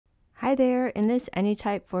Hi there, in this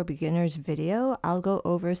Anytype for Beginners video, I'll go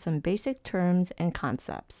over some basic terms and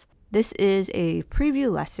concepts. This is a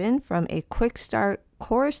preview lesson from a quick start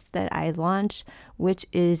course that I launched, which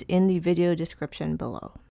is in the video description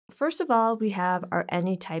below. First of all, we have our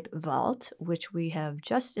Anytype Vault, which we have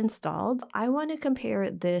just installed. I want to compare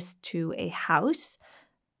this to a house.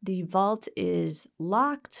 The vault is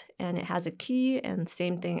locked and it has a key, and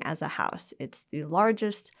same thing as a house. It's the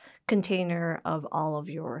largest container of all of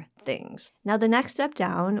your things. Now the next step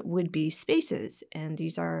down would be spaces, and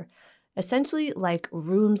these are essentially like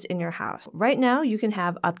rooms in your house. Right now you can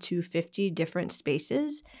have up to 50 different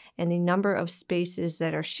spaces, and the number of spaces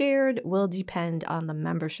that are shared will depend on the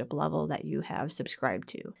membership level that you have subscribed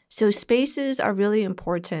to. So spaces are really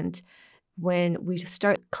important when we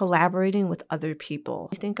start collaborating with other people.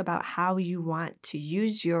 Think about how you want to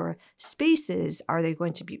use your spaces. Are they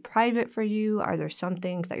going to be private for you? Are there some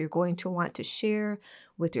things that you're going to want to share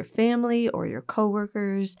with your family or your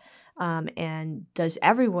coworkers? And does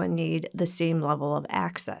everyone need the same level of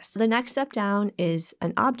access? The next step down is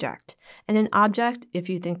an object. And an object, if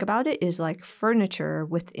you think about it, is like furniture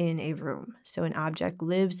within a room. So an object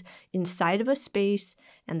lives inside of a space,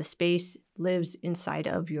 and the space lives inside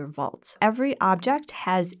of your vault. Every object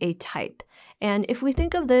has a type. And if we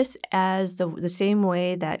think of this as the same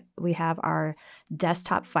way that we have our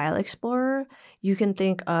desktop file explorer, you can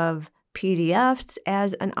think of PDFs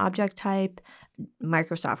as an object type,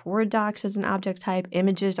 Microsoft Word docs as an object type,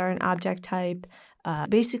 images are an object type.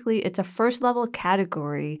 Basically, it's a first level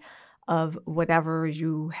category of whatever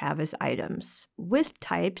you have as items. With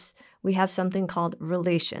types, we have something called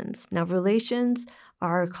relations. Now, relations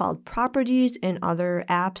are called properties in other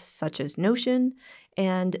apps such as Notion,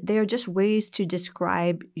 and they're just ways to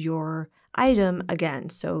describe your item again.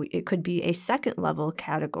 So it could be a second level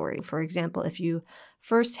category. For example, if you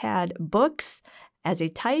first had books as a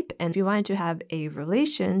type, and if you wanted to have a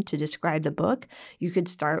relation to describe the book, you could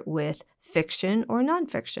start with fiction or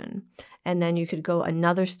nonfiction. And then you could go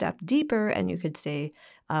another step deeper and you could say,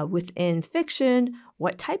 within fiction,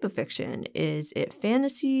 what type of fiction? Is it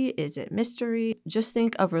fantasy? Is it mystery? Just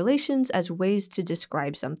think of relations as ways to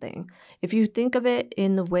describe something. If you think of it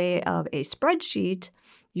in the way of a spreadsheet,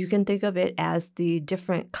 you can think of it as the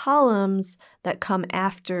different columns that come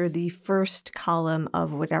after the first column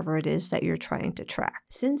of whatever it is that you're trying to track.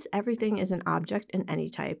 Since everything is an object in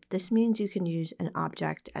Anytype, this means you can use an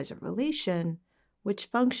object as a relation, which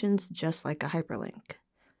functions just like a hyperlink.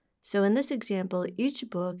 So in this example, each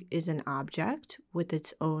book is an object with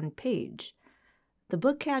its own page. The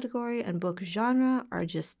book category and book genre are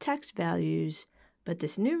just text values, but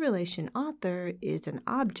this new relation author is an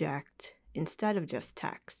object instead of just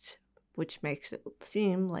text, which makes it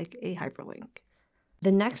seem like a hyperlink.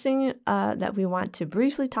 The next thing that we want to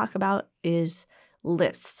briefly talk about is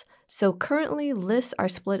lists. So currently lists are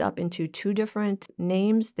split up into two different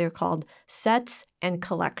names. They're called sets and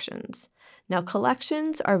collections. Now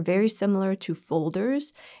collections are very similar to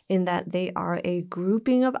folders in that they are a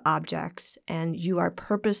grouping of objects, and you are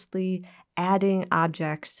purposely adding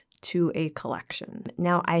objects to a collection.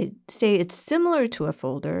 Now, I say it's similar to a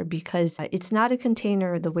folder because it's not a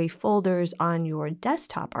container the way folders on your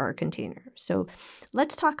desktop are a container. So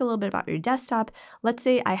let's talk a little bit about your desktop. Let's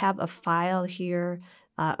say I have a file here,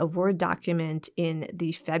 a Word document in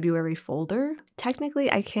the February folder.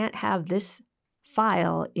 Technically, I can't have this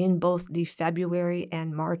file in both the February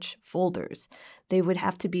and March folders. They would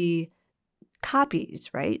have to be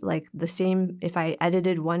copies, right? Like the same, if I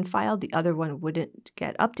edited one file, the other one wouldn't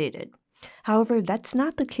get updated. However, that's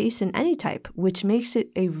not the case in Anytype, which makes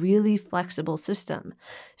it a really flexible system.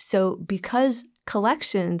 So because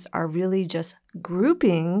collections are really just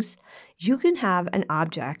groupings, you can have an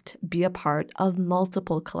object be a part of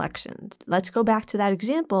multiple collections. Let's go back to that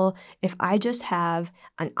example. If I just have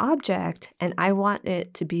an object and I want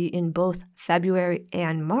it to be in both February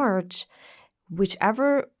and March,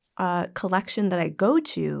 whichever collection that I go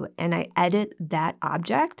to and I edit that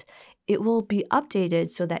object, it will be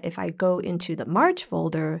updated so that if I go into the March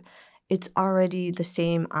folder, it's already the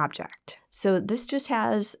same object. So this just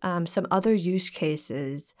has some other use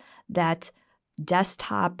cases that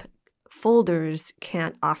desktop folders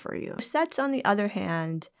can't offer you. Sets, on the other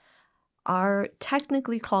hand, are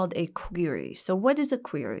technically called a query. So what is a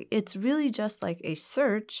query? It's really just like a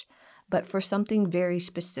search, but for something very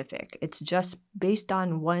specific. It's just based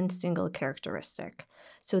on one single characteristic.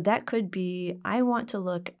 So that could be, I want to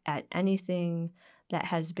look at anything that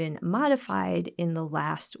has been modified in the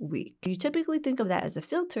last week. You typically think of that as a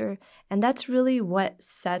filter, and that's really what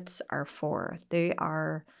sets are for. They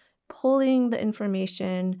are pulling the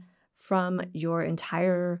information from your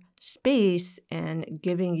entire space and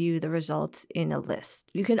giving you the results in a list.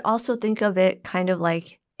 You can also think of it kind of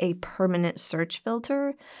like a permanent search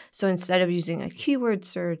filter. So instead of using a keyword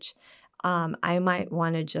search, I might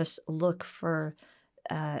want to just look for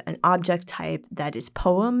an object type that is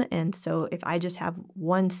poem. And so if I just have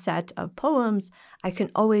one set of poems, I can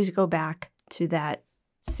always go back to that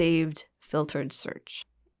saved filtered search.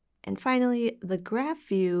 And finally, the graph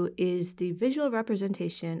view is the visual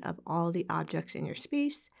representation of all the objects in your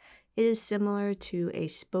space. It is similar to a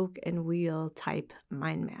spoke and wheel type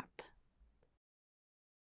mind map.